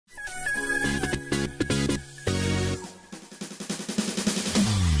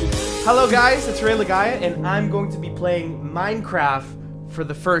Hello guys, it's Ligaya, and I'm going to be playing Minecraft for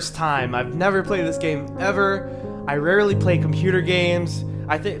the first time. I've never played this game ever. I rarely play computer games.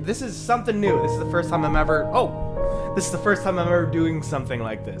 I think this is something new. This is the first time I'm ever... this is the first time I'm ever doing something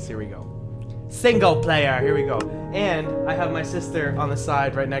like this. Here we go. Single player, here we go. And I have my sister on the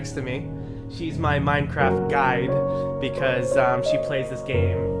side right next to me. She's my Minecraft guide because she plays this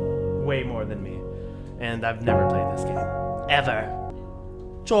game way more than me. And I've never played this game. Ever.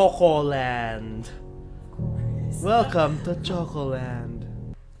 Chocoland. Welcome to Chocoland.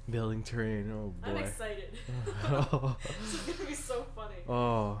 Building terrain, oh boy. I'm excited. This is gonna be so funny.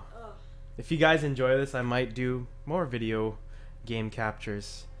 Oh. If you guys enjoy this, I might do more video game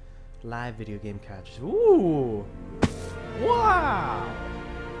captures. Live video game captures. Ooh! Wow!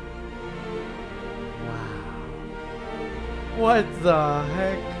 Wow. What the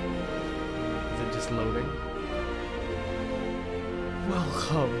heck? Is it just loading?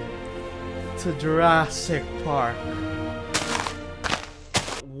 Welcome to Jurassic Park.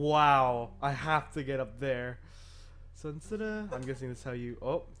 Wow, I have to get up there. I'm guessing this is how you...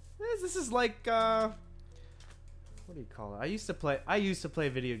 Oh, this is like, what do you call it? I used to play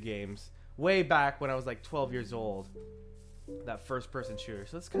video games way back when I was like 12 years old. That first person shooter.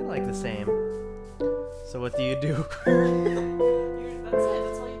 So it's kind of like the same. So what do you do? That's it.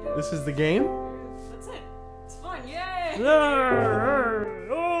 That's all you do. This is the game? That's it. It's fun. Yay!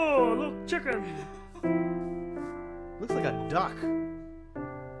 Oh, look, chicken. Looks like a duck.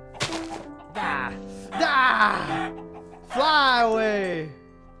 Ah! Ah! Fly away!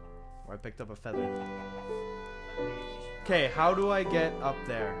 Oh, I picked up a feather. Okay, how do I get up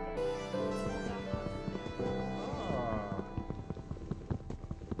there?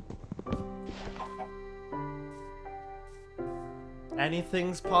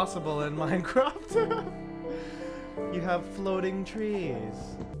 Anything's possible in Minecraft. You have floating trees.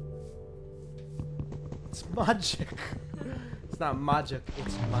 It's magic. It's not magic,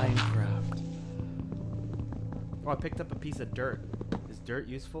 it's Minecraft. Oh, I picked up a piece of dirt. Is dirt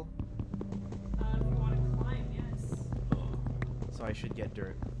useful? If you want to climb, yes. So I should get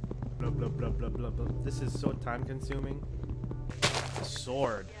dirt. Blah blah blah blah blah blah. This is so time consuming. A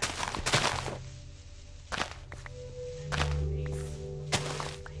sword. Yeah.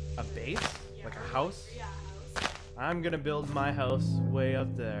 A base? Yeah. Like a house? Yeah, a house. I'm gonna build my house way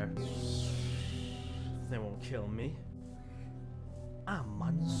up there. They won't kill me. I'm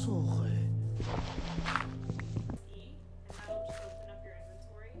MANSUKI. E, and that'll just open up your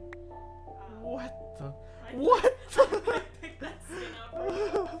inventory. What the? I picked that scene out for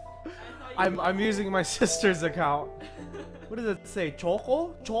you. I'm using my sister's account. What does it say?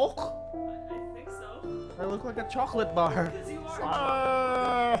 Choco? Choc? I think so. I look like a chocolate bar. Because you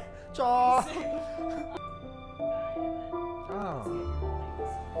are. Choc. Same. Oh.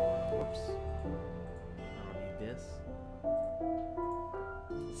 Whoops. I don't need this.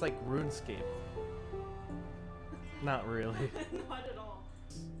 It's like RuneScape. Not really. Not at all.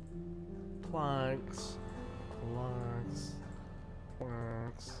 Planks. Planks.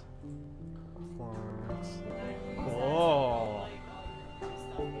 Planks. Planks. Oh.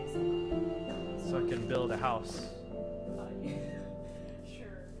 So I can build a house.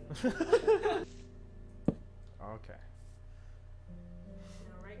 Sure. Okay.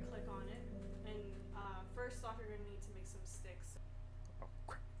 Now right click on it, and first off you're going to need to make some sticks Oh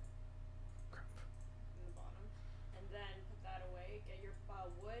crap. Crap. in the bottom, and then put that away, get your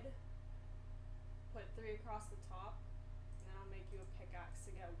wood, put 3 across the top, and then I'll make you a pickaxe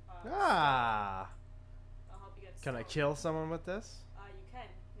to get Ah! I'll help you get Can I stone. kill someone with this? You can,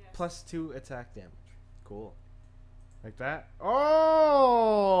 yes. Plus 2 attack damage. Cool. Like that? Oh!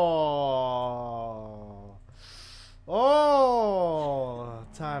 Oh!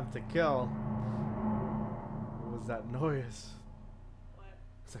 Time to kill. What was that noise? What?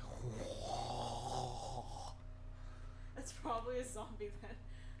 It's like... That's probably a zombie then.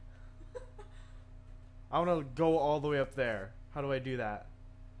 I want to go all the way up there. How do I do that?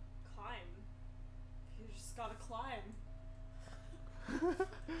 Climb. You just gotta climb.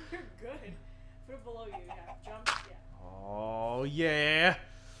 You're good. Put it below you, yeah. Jump, yeah. Oh, yeah.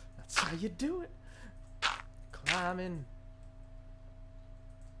 That's how you do it. Climbing.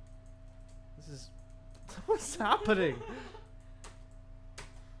 This is... What's happening?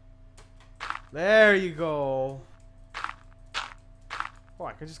 There you go. Oh,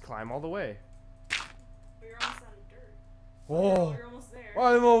 I can just climb all the way. But you're almost out of dirt. Oh, You're almost there.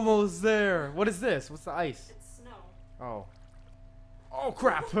 I'm almost there. What is this? What's the ice? It's snow. Oh. Oh,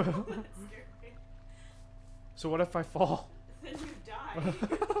 crap. That's scary. So what if I fall? Then you die.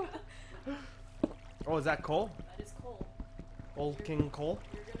 Oh, is that coal? That is coal. Old King Coal?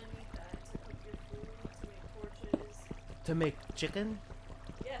 You're gonna need to make chicken?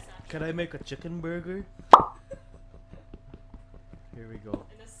 Yes, actually. Can I make a chicken burger? Here we go.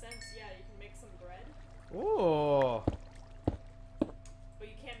 In a sense, yeah, you can make some bread. Oh, But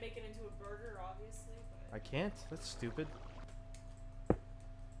you can't make it into a burger, obviously. But I can't. That's stupid.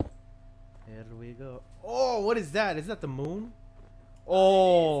 Here we go. Oh, what is that? Is that the moon?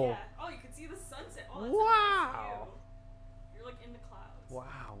 Oh. yeah. Oh, you can see the sunset. Oh, that's Wow. a nice view. You're like in the clouds.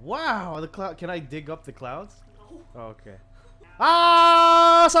 Wow. Wow. The cloud. Can I dig up the clouds? No. Oh, okay.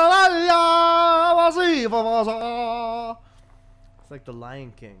 Ah, it's like the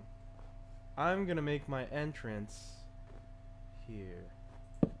Lion King. I'm gonna make my entrance here.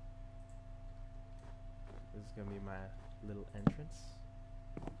 This is gonna be my little entrance.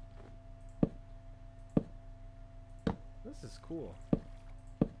 This is cool.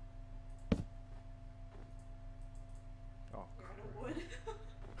 Oh, You're out of wood.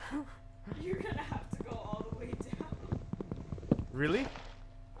 You're gonna have to go all the way down. really?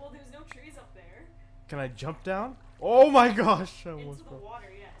 Well, there's no trees up there. Can I jump down? Oh my gosh! I almost Into the fell.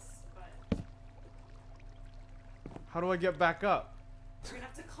 water, yes, but How do I get back up? you're gonna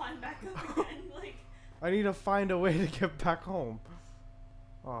have to climb back up again. Like, I need to find a way to get back home.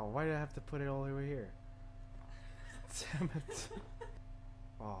 Oh, why did I have to put it all over here? Damn it.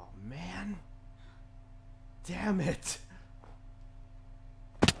 Oh, man. Damn it.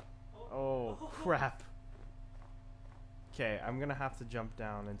 Oh, crap. Okay, I'm gonna have to jump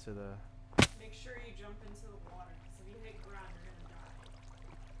down into the... Make sure you jump into the water, because if you hit ground, you're gonna die.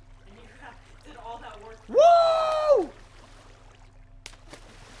 And you did all that work. Woo!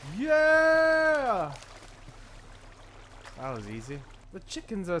 Yeah! That was easy. The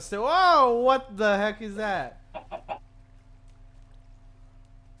chickens are still... Oh, what the heck is that?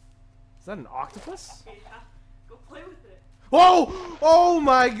 Is that an octopus? Yeah, go play with it. Whoa! Oh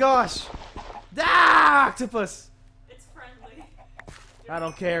my gosh! Ah, octopus! It's friendly. I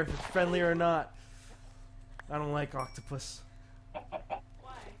don't care if it's friendly or not. I don't like octopus.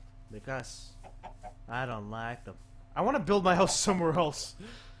 Why? Because I don't like them. I want to build my house somewhere else.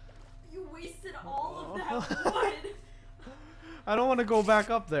 You wasted all of that wood. I don't want to go back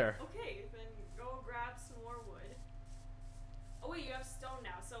up there. Okay, then go grab some more wood. Oh wait, you have stone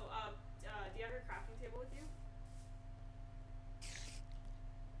now. So, do you have your crafting table with you?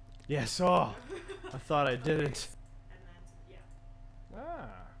 Yes, oh. I thought I didn't. And then, yeah.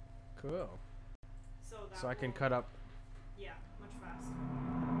 Ah, cool. So that So I can will- cut up. Yeah, much faster.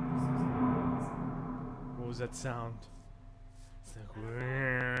 What was that sound? It's like...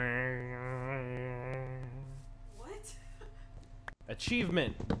 What?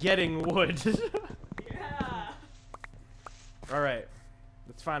 Achievement, getting wood. Yeah. Alright,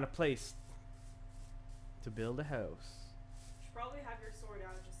 let's find a place to build a house. You should probably have your sword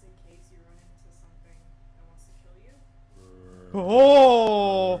out just in case you run into something that wants to kill you.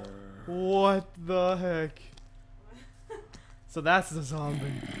 Oh! What the heck? So that's the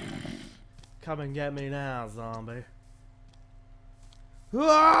zombie. Come and get me now, zombie.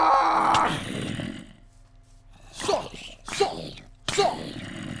 Ah! So. You're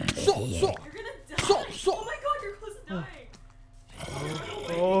gonna die. Oh my god, you're close to dying.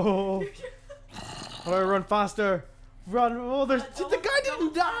 Oh. How do I run faster? Run. Oh, there's. The guy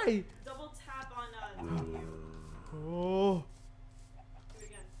didn't die. Double tap on W. Oh. Do it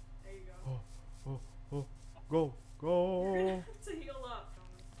again. There you go. Oh. Go. Go. You're gonna have to heal up.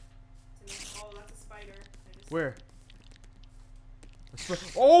 Oh, that's a spider. I just- Where?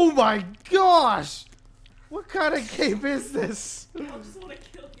 Oh my gosh! What kind of game is this? I just want to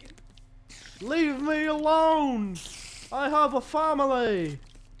kill you. Leave me alone! I have a family!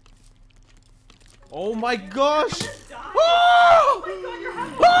 Oh my gosh! You're gonna die. Oh! Oh my god, you're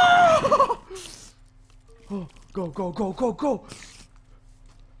having Oh! Go!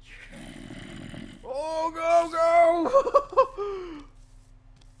 Oh, go!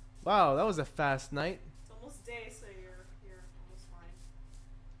 Wow, that was a fast night. It's almost day, so you're almost fine.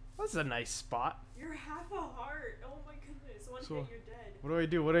 That's a nice spot. You're half a heart. Oh my goodness. One So, hit, you're dead. What do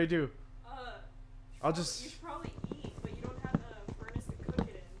I do? I'll just... You should probably eat, but you don't have the furnace to cook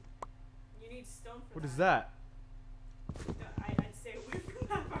it in. You need stone for What that. is that? I'd stay away from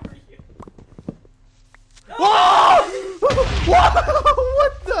that if I were you. Whoa!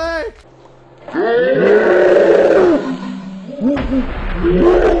 What the heck?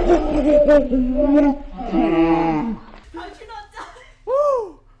 How'd you not die?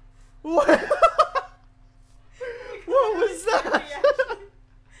 Woo! What? What was that?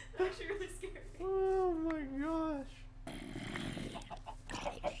 That actually really scared me. Oh my gosh.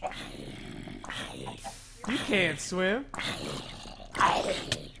 You can't swim.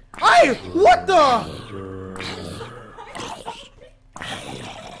 Hey! What the?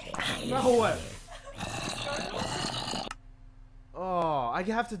 Now what? Oh, I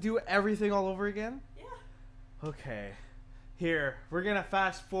have to do everything all over again? Yeah. Okay. Here, we're gonna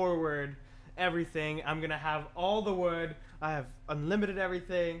fast forward everything. I'm gonna have all the wood. I have unlimited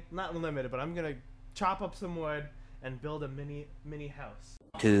everything. Not unlimited, but I'm gonna chop up some wood and build a mini house.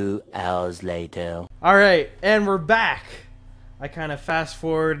 2 hours later. Alright, and we're back. I kind of fast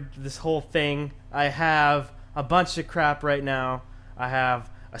forward this whole thing. I have a bunch of crap right now. I have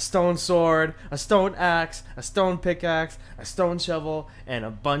a stone sword, a stone axe, a stone pickaxe, a stone shovel, and a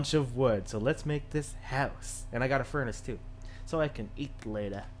bunch of wood. So let's make this house. And I got a furnace too, so I can eat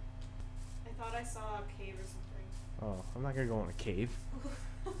later. I thought I saw a cave or something. Oh, I'm not gonna go in a cave.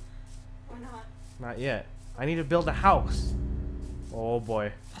 Why not? Not yet. I need to build a house. Oh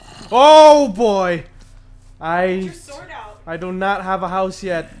boy. Oh boy! Get your sword out. I do not have a house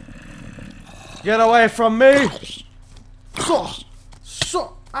yet. Get away from me! Ow!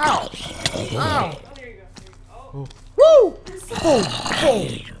 Ow! Oh, there you go. Oh. Woo!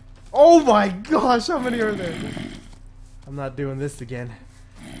 Oh, oh my gosh, how many are there? I'm not doing this again.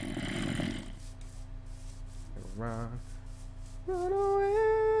 Run. Run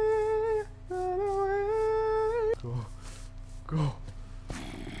away. Run away. Go. Go.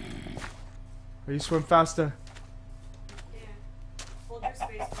 Are you swim faster? Yeah. Hold your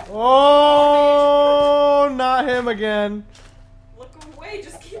space. Oh, not him again. Look away.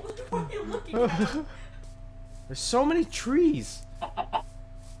 Just keep looking where you're looking at. There's so many trees.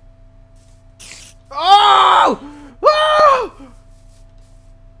 Oh! Oh!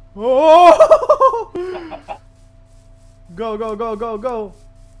 Oh! Go, go, go, go, go.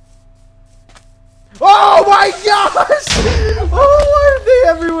 Oh my gosh! Oh, why are they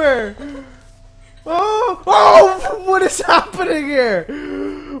everywhere? Oh! Oh! What is happening here?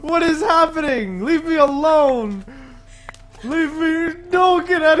 What is happening? Leave me alone! Leave me! No,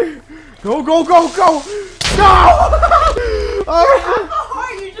 get out of here! Go, go, go, go! No! Oh! How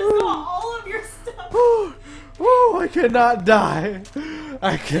hard? You just got all of your stuff. Oh, I cannot die.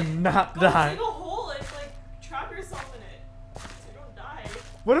 I cannot die. Dig a hole and like trap yourself in it, so you don't die.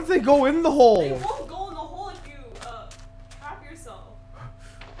 What if they go in the hole? They won't go in the hole if you trap yourself.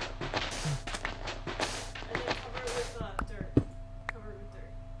 And then cover it with dirt. Cover it with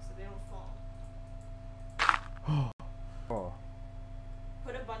dirt so they don't fall. Oh.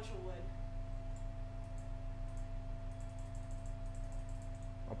 Put a bunch of wood.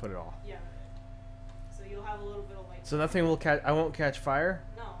 I'll put it all. Yeah. So you'll have a little bit of light. So nothing will catch. I won't catch fire.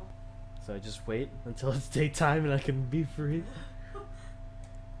 No. So I just wait until it's daytime and I can be free. And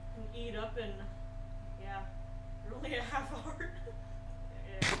eat up and yeah, you're only a half hour.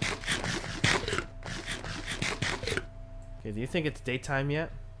 Yeah. Okay. Do you think it's daytime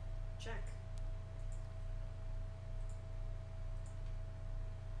yet? Check.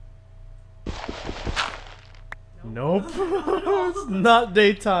 Nope. It's not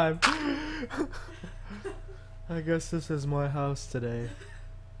daytime. I guess this is my house today.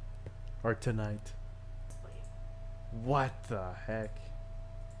 Or tonight. What the heck?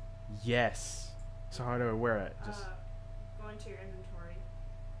 Yes. So how do I wear it? Just Go into your inventory.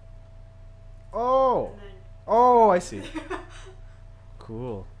 oh. And then Oh, I see.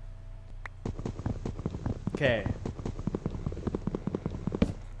 Cool. Okay.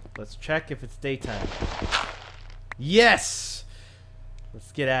 Let's check if it's daytime. Yes!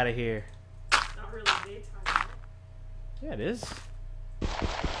 Let's get out of here. it's not really daytime, is it? Yeah, it is. It's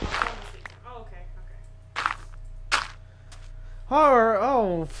almost daytime. Oh, okay, okay.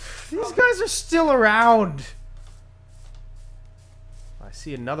 Oh, these guys are still around. I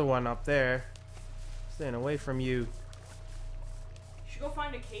see another one up there. Staying away from you. You should go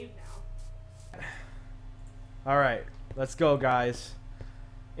find a cave now. Alright, let's go, guys.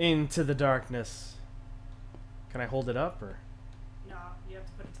 Into the darkness. Can I hold it up, or? No, you have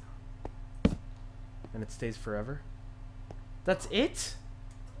to put it down. And it stays forever? That's it?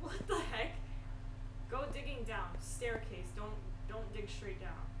 What the heck? Go digging down. Staircase. Don't dig straight down,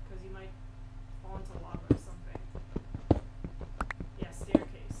 because you might fall into lava or something. Yeah,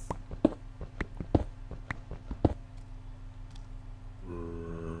 staircase.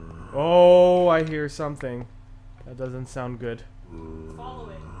 Oh, I hear something. That doesn't sound good. Follow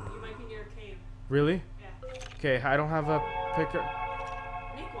it. You might be near a cave. Really? Yeah. Okay, I don't have a picker.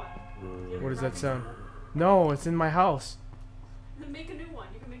 Make one. You have What a does that rock sound? No, it's in my house. Then make a new one.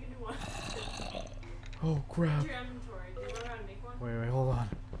 You can make a new one. Oh, crap. Use your inventory. Do you know how to make one? Wait, hold on.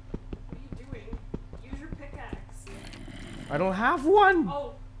 What are you doing? Use your pickaxe. I don't have one!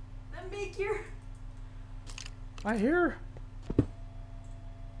 Oh, then make your... I hear.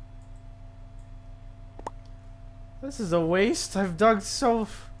 This is a waste. I've dug so...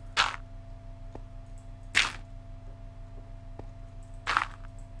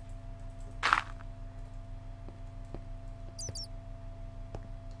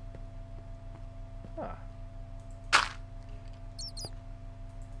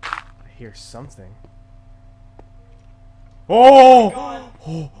 hear something. Oh! God.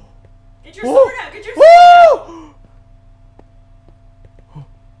 Oh! Get your sword out! Get your sword out!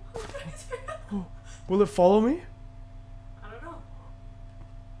 Oh! Will it follow me? I don't know.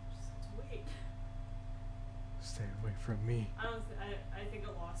 Just have to wait. Stay away from me. I think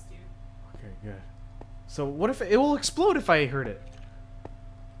I lost you. Okay, good. So what if it will explode if I hurt it?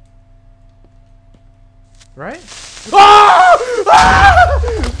 Right? Ah! Ah!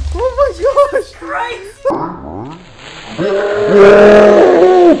 Oh my gosh! Christ!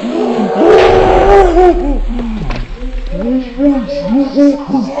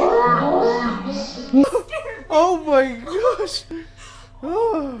 Oh my gosh!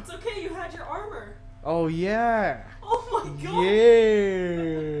 Oh. It's okay, you had your armor. Oh yeah! Oh my god!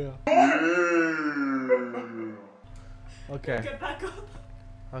 Yeah! Okay. Get back up.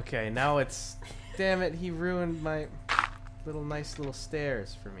 Okay, now it's... Damn it, he ruined my nice little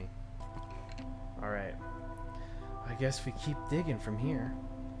stairs for me. Alright. I guess we keep digging from here.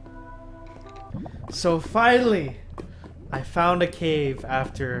 So finally, I found a cave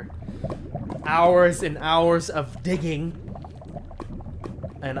after hours and hours of digging.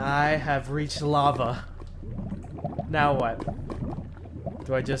 And I have reached lava. Now what?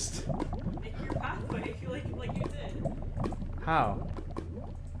 Do I just... Make your pathway like you did. How?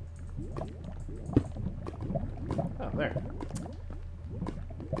 Oh, there.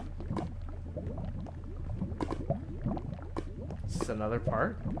 This is another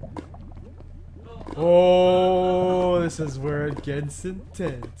part. Oh, this is where it gets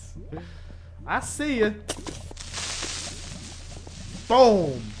intense. I see ya.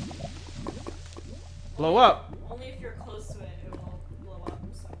 Boom. Blow up. Only if you're close to it, it will blow up.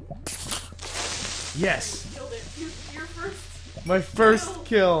 So. Yes. You killed it. Your first. My first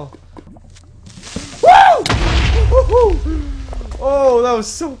kill. Woo! Woohoo! Oh, that was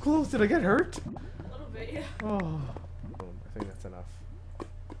so close. Did I get hurt? A little bit, yeah. Oh. I think that's enough.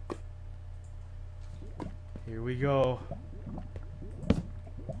 Here we go.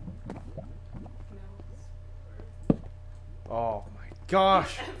 Oh my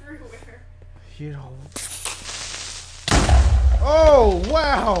gosh. Everywhere. You know. Oh,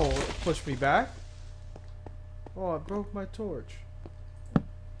 wow. Push me back. Oh, I broke my torch.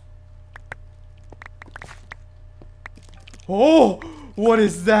 Oh, what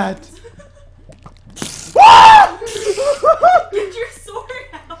is that? Get your sword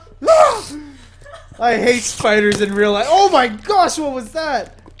out. I hate spiders in real life. Oh my gosh, what was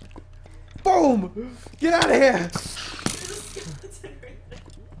that? Boom! Get out of here! There's a skeleton right there.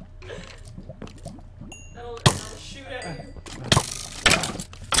 That'll shoot at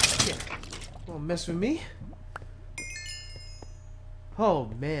you. Don't mess with me. Oh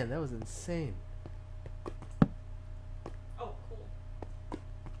man, that was insane. Oh, cool.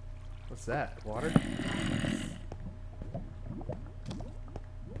 What's that? Water? Wow,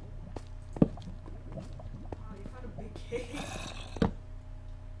 you found a big cave.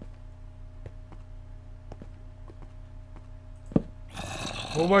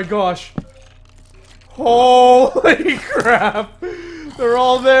 Oh my gosh. Holy crap! They're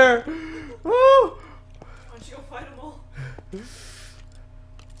all there. Oh. Why don't you go fight them all?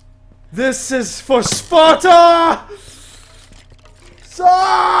 This is for Sparta!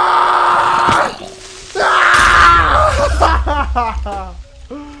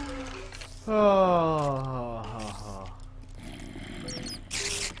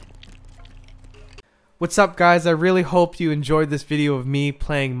 What's up guys, I really hope you enjoyed this video of me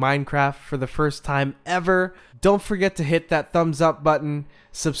playing Minecraft for the first time ever. Don't forget to hit that thumbs up button,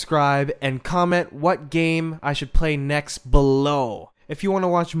 subscribe, and comment what game I should play next below. If you want to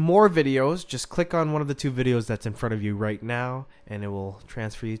watch more videos, just click on one of the two videos that's in front of you right now, and it will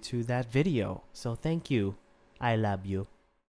transfer you to that video. So thank you. I love you.